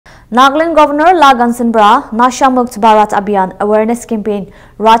Nagaland Governor La Ganesan Nasha Mukt Bharat Abhiyan awareness campaign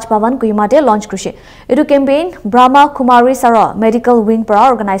Raj Bhavan Kohima de launch krushe. Idu campaign Brahma Kumaris aro medical wing para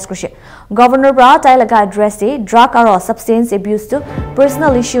organize krushe. Governor tai laga address de drug aro substance abuse to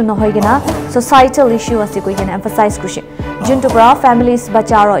personal issue no hoigena societal issue ase koigena emphasize krushe. Juntu families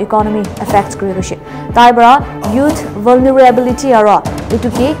bacha aro economy affects krushe. Tai youth vulnerability aro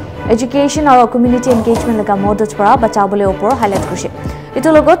ituki education aro community engagement laga models para bacha bole upor highlight krushe. Itu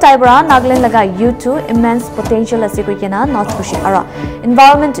logo Taibra Nagaland laga youth to immense potential ase koikena not khushi ara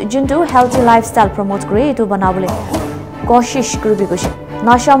environment juntu healthy lifestyle promote kore itu banabole koshish kurbi kushi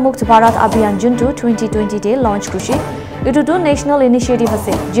Nasha Mukt Bharat Abhiyan juntu 2020 de launch kushi itu to national initiative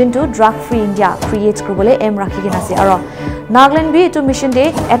ase juntu drug free India create kurbole aim rakhi kena ase ara Nagaland bi itu mission de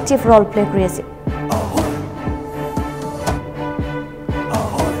active role play kore ase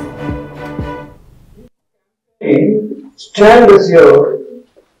stand as your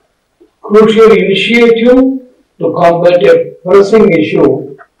crucial initiative to combat a pressing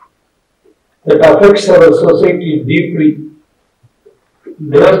issue that affects our society deeply,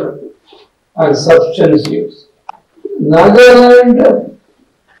 drug and substance use. Nagaland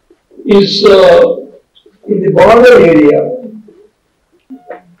is in the border area,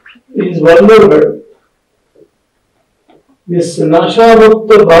 is vulnerable. This Nasha Mukt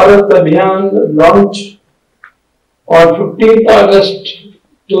Bharat Abhiyan launched on 15th August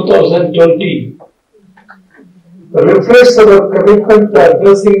 2020 reflects our commitment to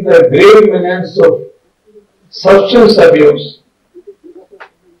addressing the grave menace of substance abuse.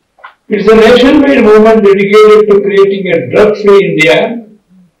 It is a nationwide movement dedicated to creating a drug-free India,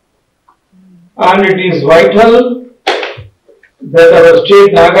 and it is vital that our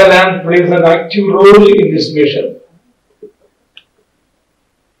state Nagaland plays an active role in this mission.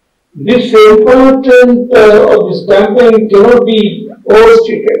 This important of this campaign cannot be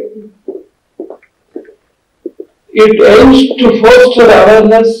overstated. It aims to foster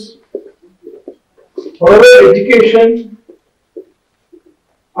awareness, provide education,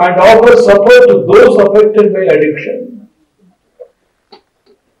 and offer support to those affected by addiction.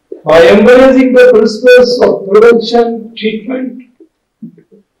 By embracing the principles of prevention, treatment,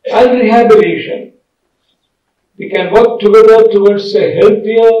 and rehabilitation, we can work together towards a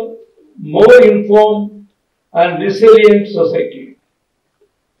healthier, more informed and resilient society.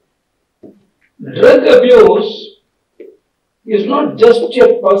 Drug abuse is not just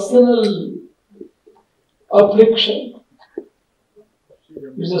a personal affliction,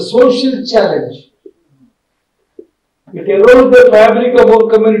 it is a social challenge. It erodes the fabric of our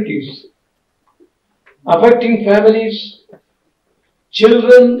communities, affecting families,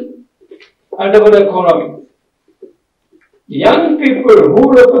 children, and our economy. Young people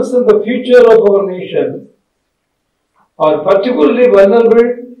who represent the future of our nation are particularly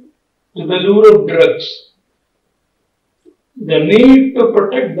vulnerable to the lure of drugs. The need to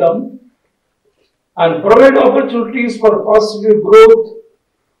protect them and provide opportunities for positive growth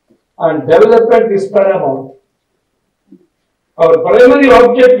and development is paramount. Our primary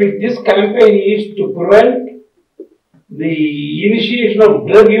object with this campaign is to prevent the initiation of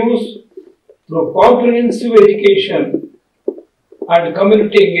drug use through comprehensive education and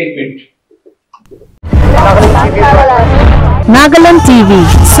community engagement. Nagaland TV,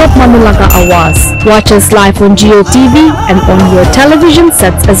 Sab Manulaga Awas. Watch us live on Geo TV and on your television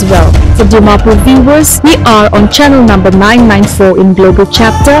sets as well. For Dimapur viewers, we are on channel number 994 in Global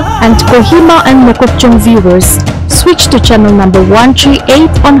Chapter, and Kohima and Mokokchung viewers, switch to channel number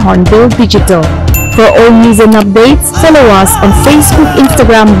 138 on Hornbill Digital. For all news and updates, follow us on Facebook,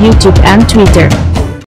 Instagram, YouTube and Twitter.